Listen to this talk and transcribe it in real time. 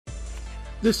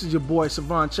This is your boy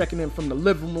Savon checking in from the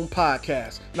Living Room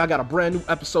Podcast, and I got a brand new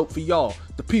episode for y'all,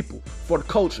 the people, for the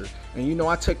culture. And you know,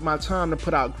 I take my time to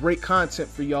put out great content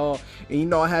for y'all, and you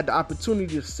know, I had the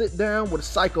opportunity to sit down with a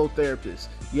psychotherapist.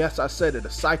 Yes, I said it, a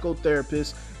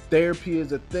psychotherapist. Therapy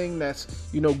is a thing that's,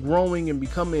 you know, growing and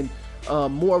becoming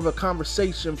more of a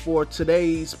conversation for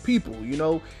today's people, you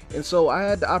know. And so I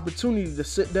had the opportunity to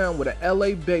sit down with an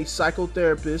LA-based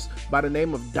psychotherapist by the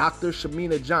name of Dr.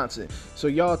 Shemena Johnson. So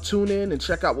y'all tune in and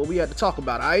check out what we had to talk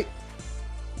about, all right?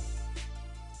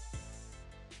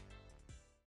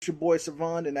 It's your boy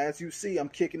Savon, and as you see, I'm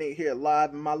kicking it here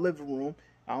live in my living room.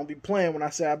 I don't be playing when I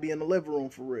say I be in the living room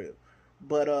for real.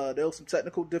 But there was some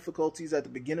technical difficulties at the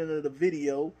beginning of the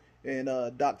video, and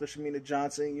Dr. Shemena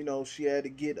Johnson, you know, she had to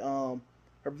get her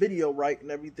video right and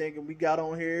everything, and we got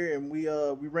on here and we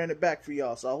ran it back for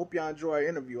y'all. So I hope y'all enjoy our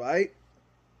interview, all right?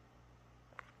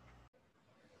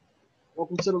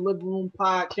 Welcome to the Living Room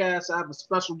Podcast. I have a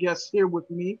special guest here with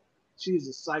me. She's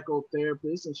a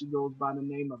psychotherapist, and she goes by the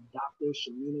name of Dr.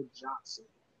 Shemena Johnson.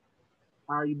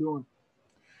 How are you doing?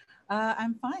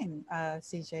 I'm fine,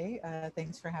 CJ.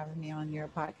 Thanks for having me on your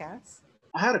podcast.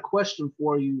 I had a question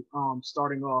for you.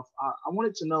 Starting off, I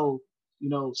wanted to know, you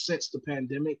know, since the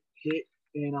pandemic hit,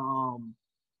 and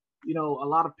you know, a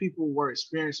lot of people were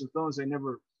experiencing feelings they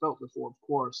never felt before. Of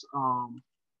course,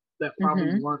 that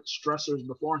probably weren't stressors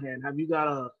beforehand. Have you got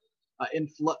a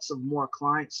influx of more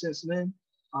clients since then,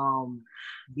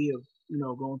 via, you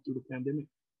know, going through the pandemic?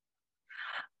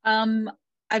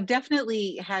 I've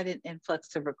definitely had an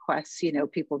influx of requests, you know,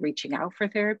 people reaching out for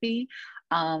therapy.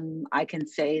 I can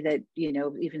say that, you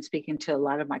know, even speaking to a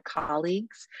lot of my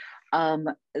colleagues,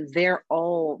 they're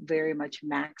all very much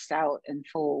maxed out and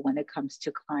full when it comes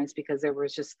to clients, because there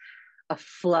was just a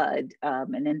flood,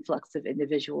 an influx of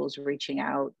individuals reaching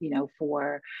out, you know,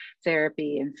 for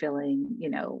therapy and feeling, you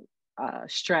know,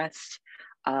 stressed,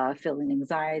 feeling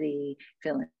anxiety,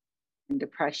 feeling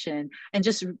depression, and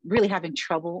just really having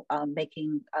trouble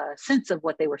making sense of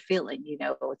what they were feeling. You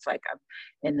know, it's like I'm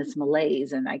in this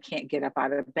malaise and I can't get up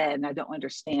out of bed and I don't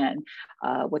understand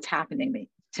what's happening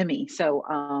to me. So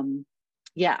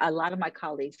yeah, a lot of my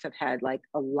colleagues have had like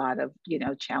a lot of, you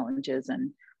know, challenges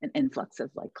and an influx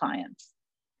of like clients.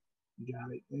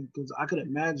 Got it. Because I could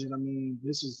imagine, I mean,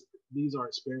 these are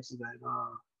experiences that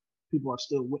people are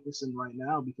still witnessing right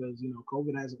now, because, you know,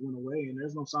 COVID hasn't went away and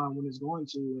there's no sign when it's going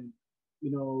to. And, you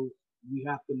know, we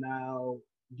have to now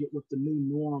get with the new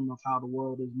norm of how the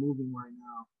world is moving right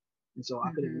now. And so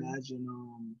I could imagine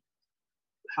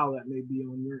how that may be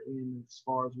on your end as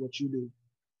far as what you do.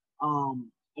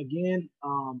 Again,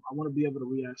 I want to be able to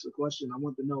re-ask the question. I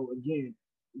want to know again,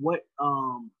 what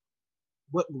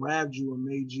grabbed you and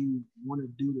made you want to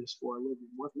do this for a living?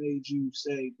 What made you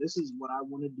say, this is what I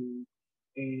want to do,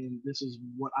 and this is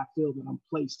what I feel that I'm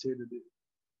placed here to do?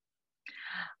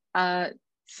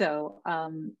 So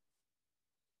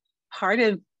part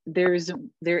of there,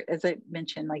 as I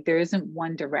mentioned, like there isn't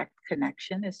one direct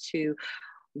connection as to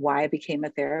why I became a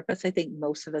therapist. I think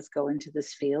most of us go into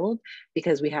this field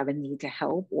because we have a need to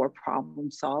help or problem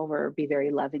solve or be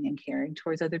very loving and caring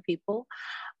towards other people.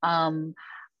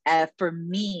 For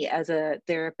me as a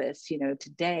therapist, you know,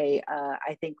 today,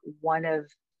 I think one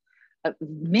of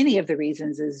many of the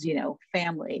reasons is, you know,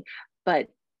 family, but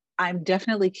I'm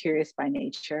definitely curious by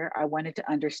nature. I wanted to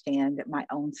understand my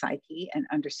own psyche and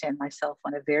understand myself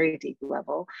on a very deep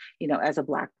level, you know, as a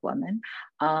Black woman.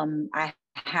 I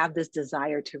have this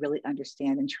desire to really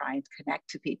understand and try and connect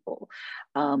to people.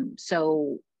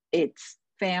 So it's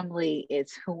family,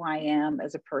 it's who I am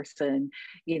as a person,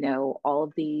 you know, all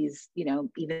of these, you know,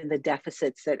 even the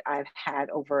deficits that I've had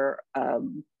over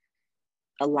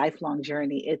a lifelong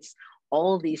journey. It's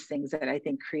all of these things that I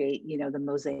think create, you know, the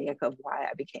mosaic of why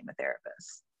I became a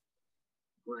therapist.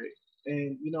 Right.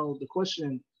 And, you know, the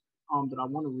question that I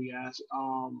want to re-ask,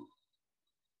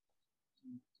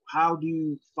 how do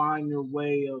you find your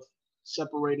way of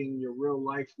separating your real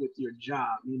life with your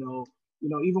job? You know,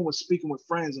 even with speaking with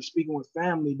friends or speaking with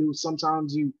family, dude,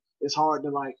 sometimes it's hard to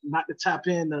like, not to tap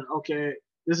into, okay,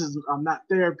 I'm not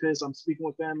therapist, I'm speaking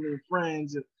with family and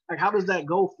friends. Like, how does that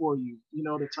go for you, you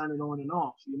know, to turn it on and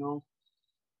off, you know?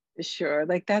 Sure.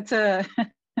 Like that's a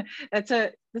that's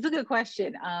a good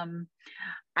question.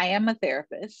 I am a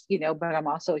therapist, you know, but I'm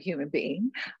also a human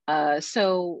being.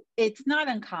 So it's not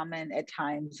uncommon at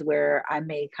times where I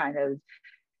may kind of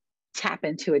tap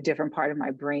into a different part of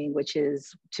my brain, which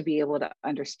is to be able to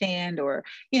understand or,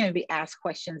 you know, be asked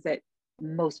questions that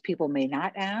most people may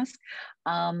not ask.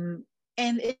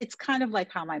 and it's kind of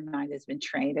like how my mind has been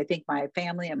trained. I think my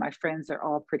family and my friends are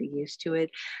all pretty used to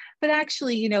it. But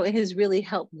actually, you know, it has really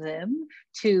helped them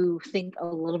to think a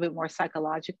little bit more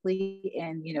psychologically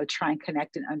and, you know, try and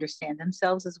connect and understand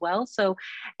themselves as well. So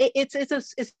it's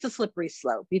a slippery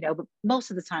slope, you know, but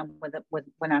most of the time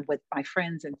when I'm with my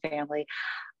friends and family,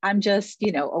 I'm just,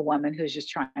 you know, a woman who's just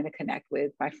trying to connect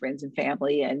with my friends and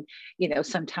family. And, you know,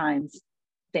 sometimes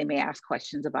they may ask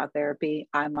questions about therapy.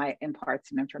 I might impart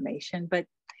some information, but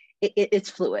it's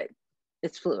fluid.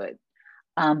 It's fluid.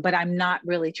 But I'm not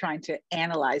really trying to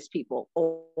analyze people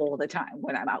all the time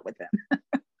when I'm out with them.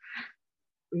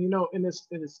 You know, and it's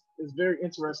very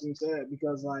interesting to say that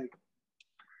because like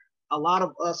a lot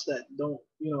of us that don't,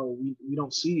 you know, we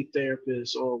don't see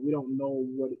therapists or we don't know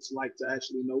what it's like to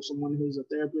actually know someone who's a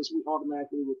therapist, we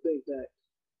automatically would think that,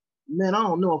 man, I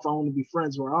don't know if I want to be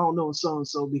friends with her. I don't know so and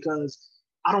so because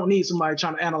I don't need somebody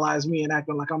trying to analyze me and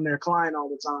acting like I'm their client all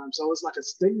the time. So it's like a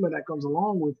stigma that comes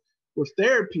along with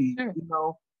therapy, Sure. you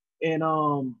know. And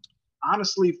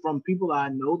honestly, from people that I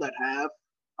know that have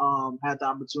had the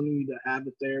opportunity to have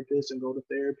a therapist and go to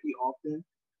therapy often,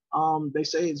 they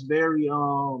say it's very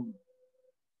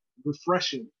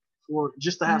refreshing for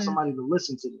just to have Mm-hmm. somebody to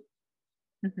listen to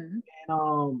them. Mm-hmm.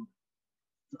 And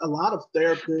a lot of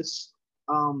therapists,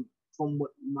 from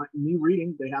what me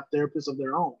reading, they have therapists of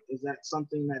their own. Is that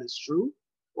something that is true,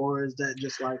 or is that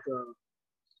just like a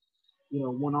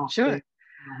one-off Sure. thing?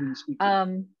 Who you speak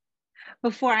to?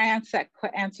 Before I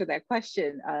answer that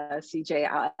question, CJ,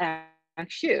 I'll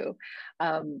ask you.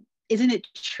 Isn't it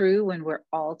true when we're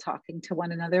all talking to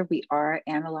one another, we are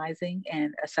analyzing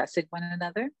and assessing one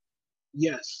another?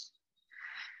 Yes.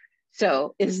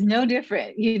 So it's no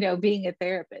different, you know, being a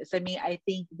therapist. I mean, I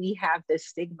think we have this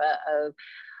stigma of,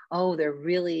 oh, they're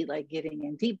really like getting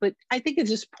in deep, but I think it's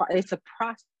just it's a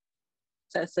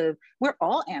process of we're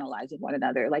all analyzing one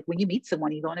another. Like when you meet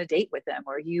someone, you go on a date with them,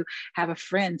 or you have a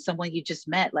friend, someone you just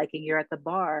met, like, and you're at the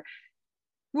bar,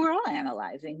 we're all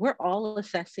analyzing, we're all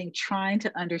assessing, trying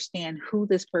to understand who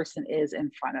this person is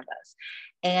in front of us.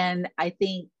 And I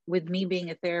think with me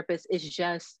being a therapist, it's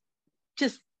just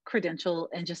credential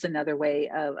and just another way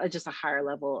of just a higher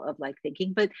level of like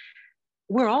thinking, but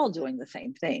we're all doing the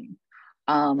same thing.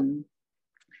 Um,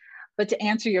 but to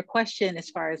answer your question, as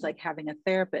far as like having a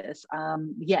therapist,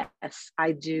 yes,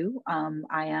 I do.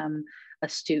 I am a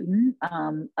student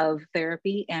of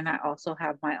therapy, and I also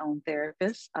have my own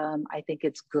therapist. I think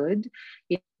it's good,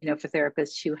 you know, for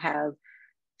therapists to have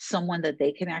someone that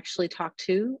they can actually talk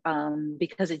to,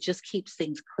 because it just keeps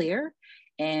things clear,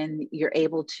 and you're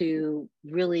able to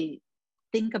really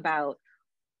think about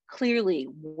clearly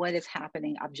what is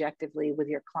happening objectively with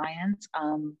your clients,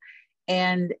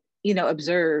 and you know,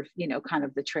 observe, you know, kind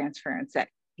of the transference that,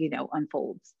 you know,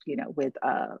 unfolds, you know, with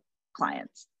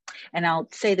clients. And I'll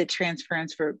say the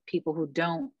transference for people who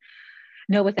don't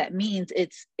know what that means,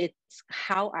 it's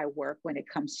how I work when it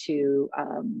comes to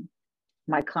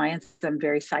my clients. I'm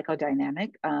very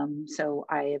psychodynamic, so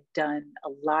I have done a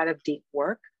lot of deep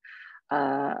work,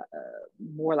 uh,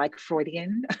 more like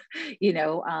Freudian, you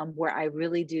know, where I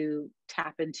really do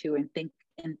tap into and think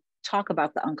and talk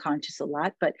about the unconscious a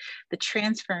lot. But the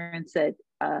transference that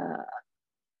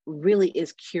really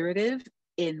is curative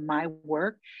in my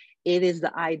work, it is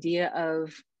the idea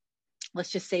of, let's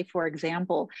just say, for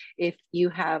example, if you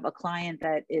have a client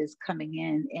that is coming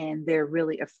in and they're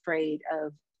really afraid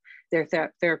of their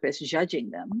therapist judging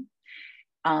them,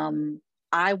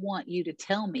 I want you to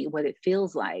tell me what it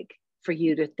feels like for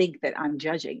you to think that I'm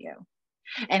judging you.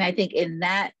 And I think in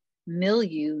that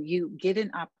milieu, you get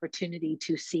an opportunity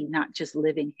to see not just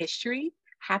living history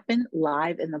happen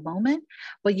live in the moment,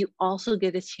 but you also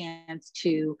get a chance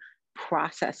to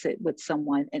process it with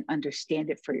someone and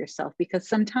understand it for yourself. Because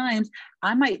sometimes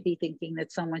I might be thinking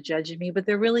that someone's judging me, but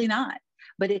they're really not.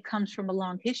 But it comes from a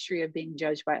long history of being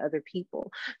judged by other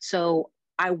people. So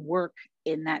I work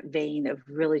in that vein of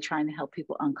really trying to help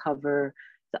people uncover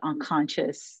the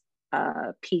unconscious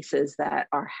pieces that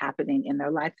are happening in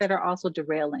their life that are also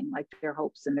derailing like their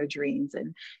hopes and their dreams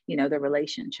and, you know, their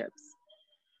relationships.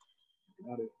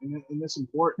 Got it. And it's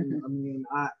important. Mm-hmm. I mean,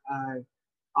 I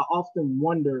often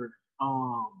wonder,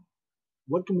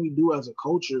 what can we do as a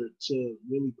culture to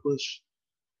really push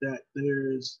that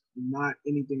there's not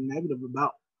anything negative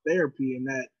about therapy and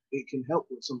that it can help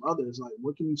with some others. Like,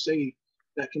 what can you say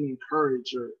that can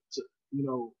encourage or to, you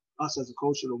know, us as a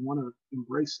culture to want to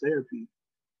embrace therapy?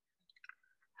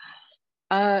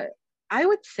 Uh, I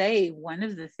would say one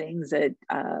of the things that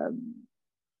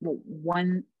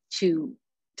one to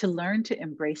learn to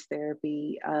embrace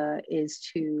therapy is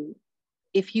to,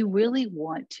 if you really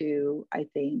want to, I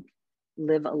think,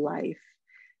 live a life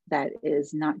that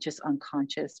is not just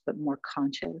unconscious, but more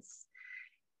conscious.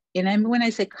 And I mean, when I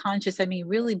say conscious, I mean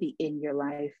really be in your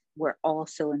life where all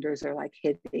cylinders are like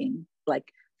hitting,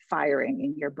 like firing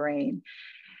in your brain.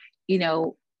 You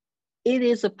know, it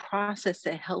is a process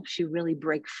that helps you really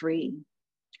break free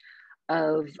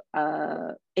of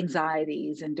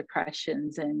anxieties and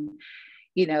depressions and,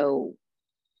 you know,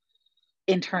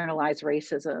 internalized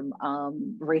racism,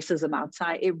 racism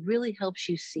outside. It really helps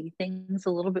you see things a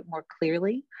little bit more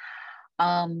clearly.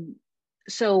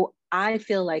 So I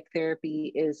feel like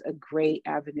therapy is a great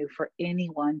avenue for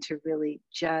anyone to really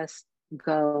just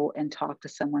go and talk to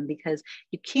someone, because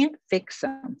you can't fix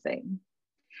something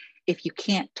if you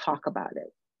can't talk about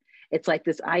it. It's like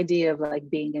this idea of like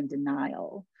being in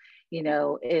denial. You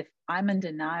know, if I'm in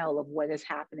denial of what is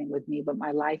happening with me, but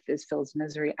my life is filled with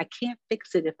misery, I can't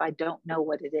fix it if I don't know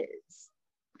what it is.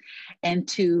 And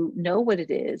to know what it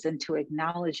is and to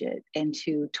acknowledge it and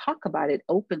to talk about it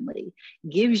openly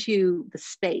gives you the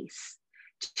space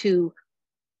to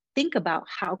think about,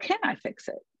 how can I fix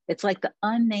it? It's like the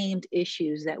unnamed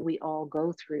issues that we all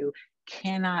go through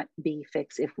cannot be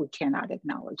fixed if we cannot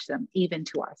acknowledge them, even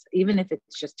to us, even if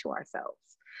it's just to ourselves.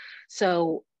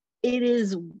 So it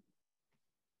is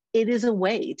a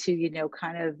way to, you know,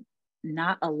 kind of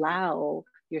not allow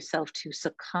yourself to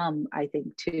succumb, I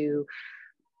think, to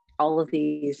all of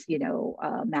these, you know,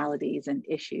 maladies and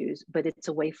issues, but it's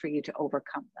a way for you to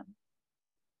overcome them.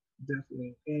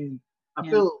 Definitely. And I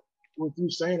Yeah. feel with you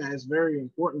saying that is very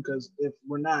important, because if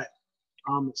we're not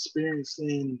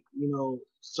experiencing, you know,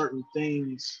 certain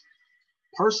things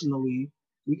personally,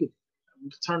 we could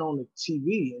turn on the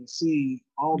TV and see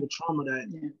all the trauma that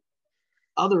Yeah.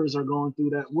 others are going through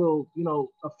that will, you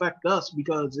know, affect us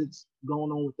because it's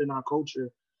going on within our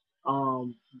culture.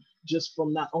 Um, just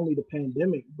from not only the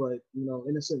pandemic, but, you know,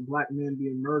 innocent Black men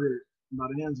being murdered by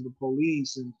the hands of the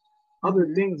police and other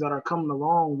Mm-hmm. things that are coming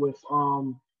along with,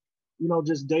 you know,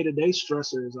 just day-to-day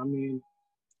stressors. I mean,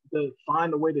 to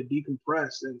find a way to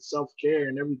decompress and self-care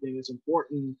and everything, it's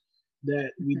important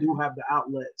that we do Mm-hmm. have the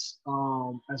outlets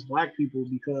as Black people,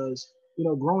 because, you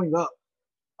know, growing up,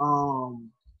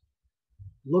 um,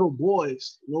 little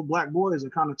Black boys are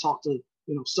kind of taught to,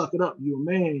 you know, suck it up. You're a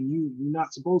man. You're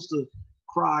not supposed to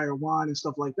cry or whine and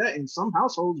stuff like that. In some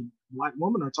households, Black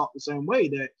women are taught the same way,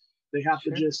 that they have to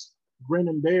Sure. just grin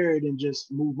and bear it and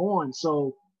just move on.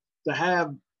 So to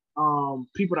have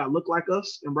people that look like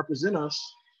us and represent us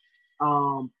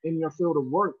in your field of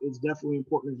work is definitely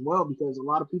important as well, because a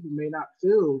lot of people may not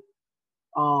feel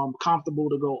comfortable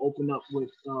to go open up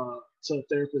with to a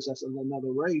therapist that's of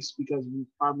another race, because we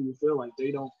probably feel like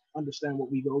they don't understand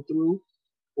what we go through,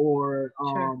 or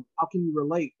Sure. how can you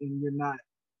relate and you're not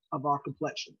of our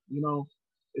complexion? You know,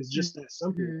 it's just that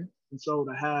simple. Mm-hmm. And so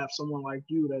to have someone like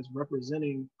you that's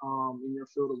representing in your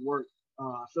field of work,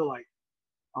 I feel like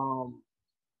um,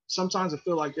 sometimes I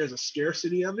feel like there's a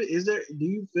scarcity of it. Is there? Do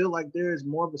you feel like there's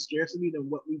more of a scarcity than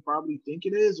what we probably think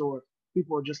it is, or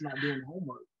people are just not doing the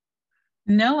homework?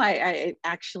 No, I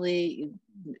actually,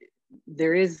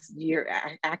 there is, you're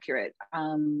accurate.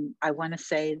 I want to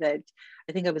say that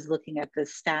I think I was looking at the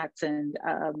stats, and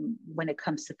when it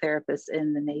comes to therapists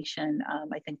in the nation,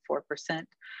 I think 4%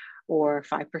 or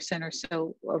 5% or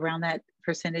so, around that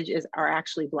percentage, are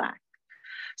actually Black.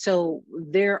 So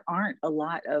there aren't a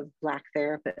lot of Black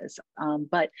therapists,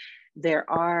 but there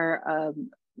are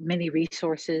many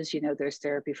resources. You know, there's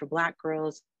therapy for Black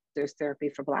girls, there's therapy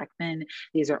for Black men.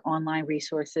 These are online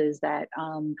resources that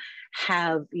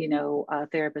have, you know,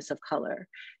 therapists of color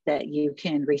that you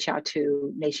can reach out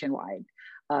to nationwide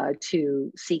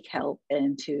to seek help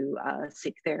and to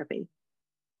seek therapy.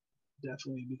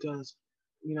 Definitely, because,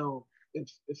 you know, if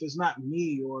it's not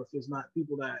me, or if it's not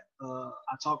people that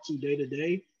I talk to day to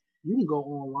day, you can go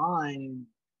online and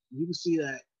you can see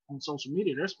that on social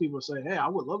media. There's people say, "Hey, I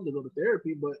would love to go to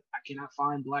therapy, but I cannot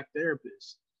find Black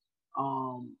therapists,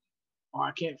 um, or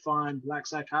I can't find Black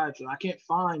psychiatrists. I can't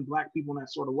find Black people in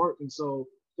that sort of work." And so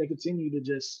they continue to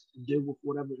just deal with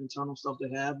whatever internal stuff they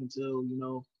have until, you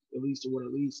know, it leads to what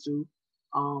it leads to.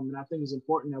 And I think it's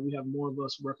important that we have more of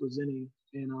us representing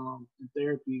in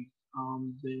therapy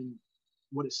than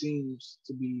what it seems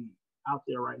to be out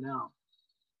there right now.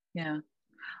 Yeah.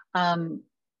 Um,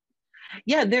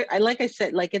 yeah, there, like I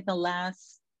said, like in the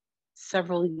last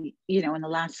several, you know, in the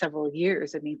last several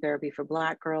years, I mean, therapy for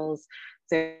Black girls,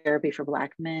 therapy for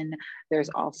Black men. There's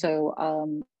also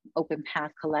Open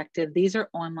Path Collective. These are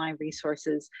online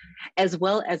resources, as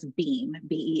well as BEAM,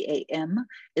 BEAM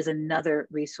is another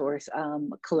resource,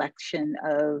 collection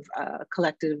of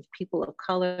collective people of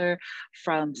color,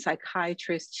 from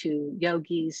psychiatrists to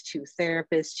yogis to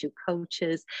therapists to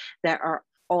coaches, that are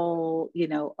all, you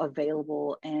know,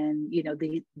 available, and, you know,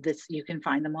 this, you can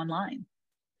find them online.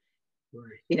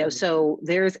 Right. You know, so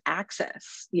there's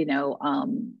access, you know,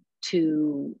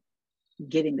 to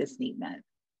getting this need met.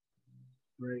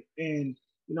 Right. And,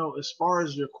 you know, as far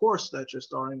as your course that you're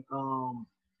starting,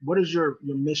 what is your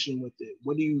mission with it?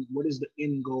 What is the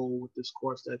end goal with this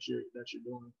course that you're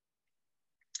doing?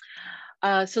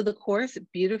 So the course,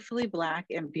 Beautifully Black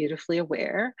and Beautifully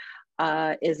Aware,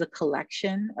 is a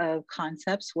collection of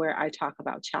concepts where I talk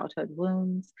about childhood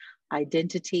wounds,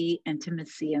 identity,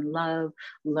 intimacy, and love,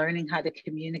 learning how to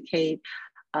communicate,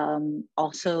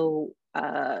 also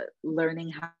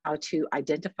learning how to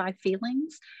identify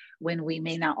feelings when we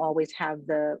may not always have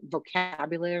the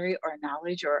vocabulary or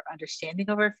knowledge or understanding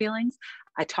of our feelings.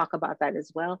 I talk about that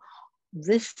as well.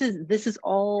 This is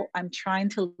all, I'm trying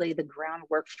to lay the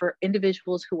groundwork for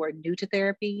individuals who are new to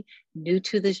therapy, new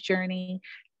to this journey,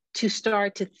 to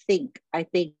start to think, I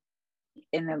think,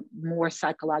 in a more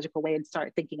psychological way and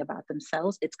start thinking about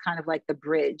themselves. It's kind of like the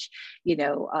bridge, you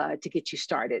know, to get you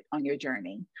started on your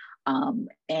journey.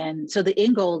 And so the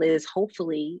end goal is,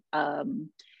 hopefully,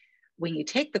 when you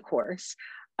take the course,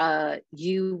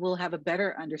 you will have a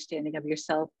better understanding of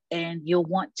yourself, and you'll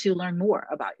want to learn more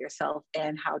about yourself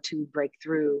and how to break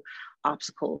through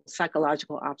obstacles,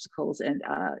 psychological obstacles, and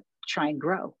try and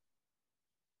grow.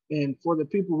 And for the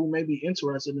people who may be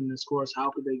interested in this course, how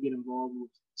could they get involved with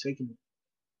taking it?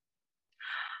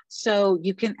 So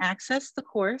you can access the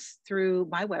course through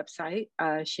my website,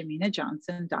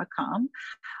 shemenajohnson.com.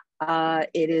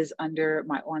 It is under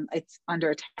it's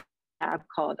under a tab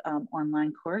called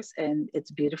online course, and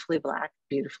it's Beautifully Black,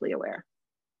 Beautifully Aware.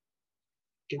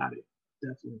 Got it.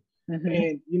 Definitely. Mm-hmm.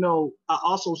 And, you know, I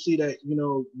also see that, you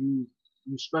know, you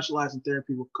specialize in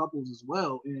therapy with couples as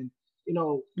well. And, you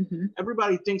know, mm-hmm.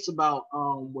 everybody thinks about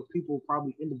what people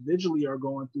probably individually are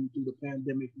going through the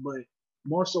pandemic, but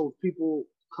more so people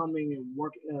coming and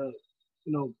work, you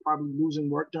know, probably losing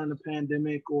work during the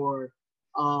pandemic, or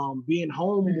being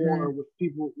home mm-hmm. more with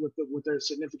people with their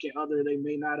significant other. They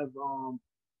may not have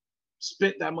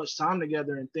spent that much time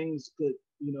together, and things could,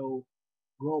 you know,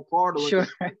 grow apart. Or sure.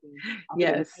 I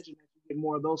yes. Imagine that you get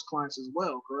more of those clients as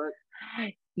well, correct?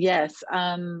 Yes.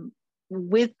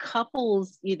 With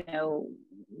couples, you know,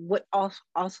 what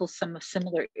also some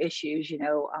similar issues, you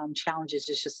know, challenges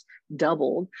is just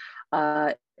doubled,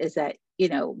 is that, you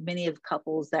know, many of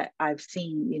couples that I've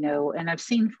seen, you know, and I've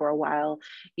seen for a while,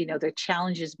 you know, their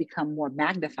challenges become more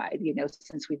magnified, you know,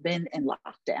 since we've been in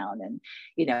lockdown and,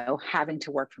 you know, having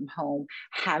to work from home,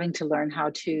 having to learn how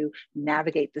to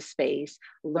navigate the space,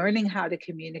 learning how to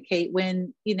communicate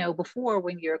when, you know, before,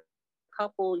 when you're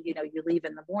couple, you know, you leave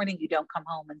in the morning, you don't come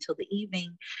home until the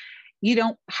evening, you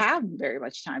don't have very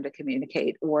much time to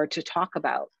communicate or to talk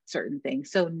about certain things.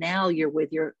 So now you're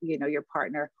with your, you know, your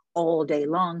partner all day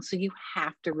long. So you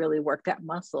have to really work that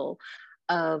muscle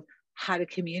of how to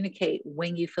communicate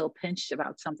when you feel pinched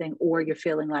about something, or you're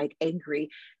feeling like angry.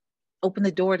 Open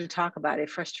the door to talk about it.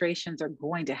 Frustrations are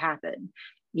going to happen.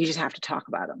 You just have to talk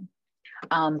about them.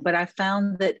 But I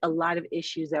found that a lot of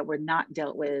issues that were not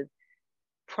dealt with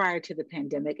prior to the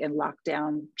pandemic and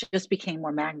lockdown just became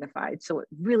more magnified. So it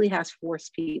really has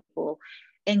forced people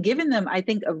and given them, I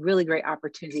think, a really great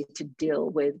opportunity to deal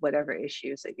with whatever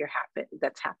issues that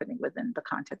that's happening within the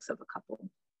context of a couple.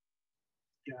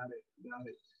 Got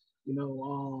it. You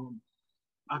know,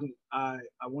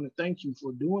 I want to thank you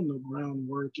for doing the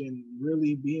groundwork and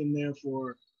really being there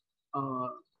for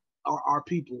our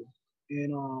people,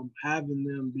 and having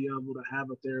them be able to have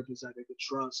a therapist that they could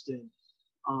trust, and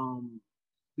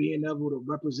being able to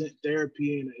represent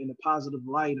therapy in a positive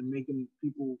light, and making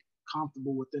people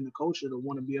comfortable within the culture to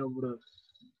want to be able to,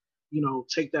 you know,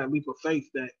 take that leap of faith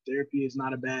that therapy is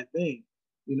not a bad thing,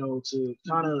 you know, to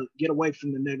kind of get away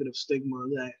from the negative stigma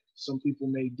that some people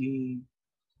may deem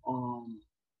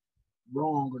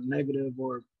wrong or negative,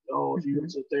 or, oh, if you go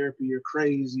to therapy, you're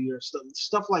crazy, or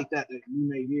stuff like that you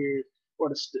may hear, or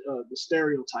the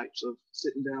stereotypes of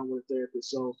sitting down with a therapist.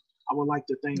 So I would like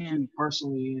to thank you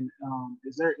personally. And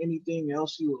is there anything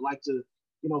else you would like to,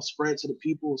 you know, spread to the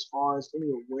people as far as any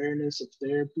awareness of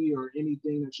therapy or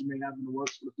anything that you may have in the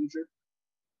works for the future?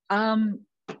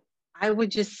 I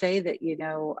would just say that, you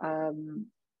know,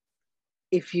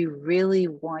 if you really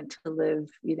want to live,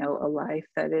 you know, a life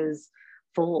that is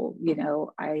full, you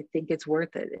know, I think it's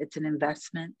worth it. It's an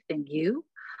investment in you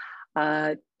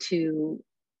to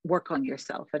work on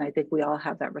yourself. And I think we all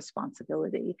have that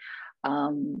responsibility.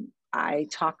 I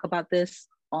talk about this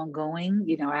ongoing.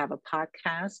 You know, I have a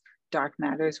podcast, Dark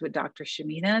Matters with Dr.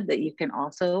 Shemena, that you can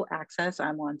also access.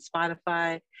 I'm on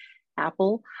Spotify,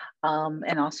 Apple.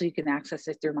 And also you can access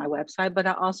it through my website, but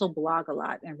I also blog a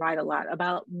lot and write a lot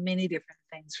about many different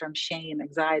things, from shame,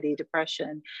 anxiety,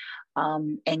 depression,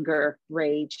 anger,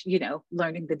 rage,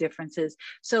 learning the differences.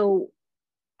 So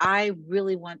I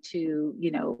really want to,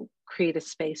 create a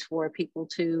space for people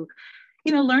to,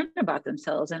 learn about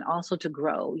themselves and also to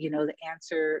grow. The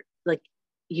answer, like,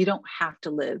 you don't have to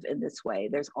live in this way.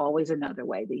 There's always another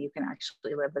way that you can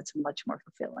actually live that's much more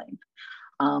fulfilling.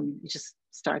 You just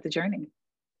start the journey.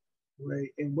 Right.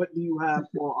 And what do you have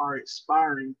for our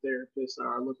aspiring therapists that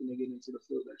are looking to get into the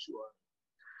field that you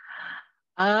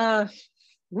are?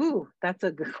 That's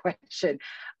a good question.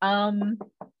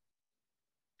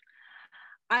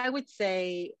 I would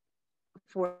say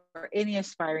for any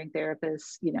aspiring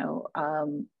therapist,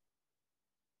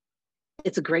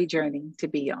 it's a great journey to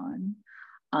be on.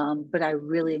 But I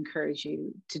really encourage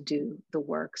you to do the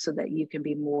work so that you can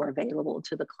be more available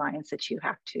to the clients that you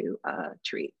have to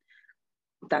treat.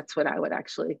 That's what I would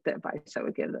the advice I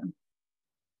would give them.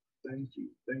 Thank you.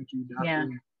 Thank you, Dr. Yeah.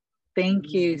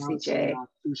 Thank you, Johnson. CJ. I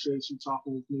appreciate you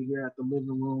talking with me here at the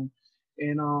living room.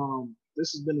 And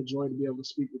this has been a joy to be able to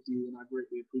speak with you, and I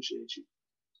greatly appreciate you.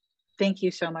 Thank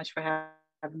you so much for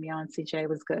having me on, CJ. It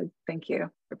was good. Thank you.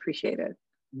 Appreciate it.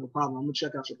 No problem. I'm going to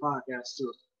check out your podcast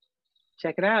too.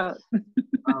 Check it out.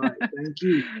 All right. Thank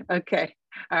you. Okay.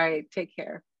 All right. Take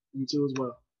care. You too as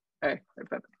well. All right.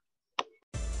 Bye-bye.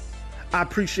 I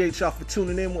appreciate y'all for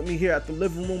tuning in with me here at the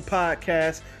Living Room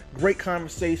Podcast. Great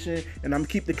conversation, and I'm gonna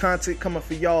keep the content coming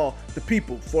for y'all, the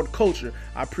people, for the culture.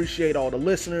 I appreciate all the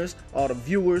listeners, all the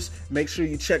viewers. Make sure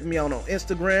you check me out on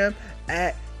Instagram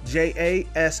at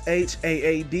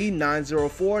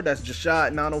JASHAAD904. That's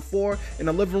Jashad904. And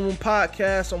the Living Room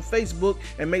Podcast on Facebook.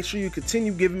 And make sure you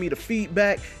continue giving me the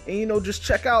feedback. And, just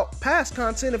check out past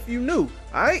content if you're new.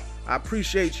 All right? I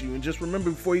appreciate you. And just remember,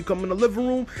 before you come in the living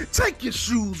room, take your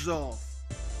shoes off.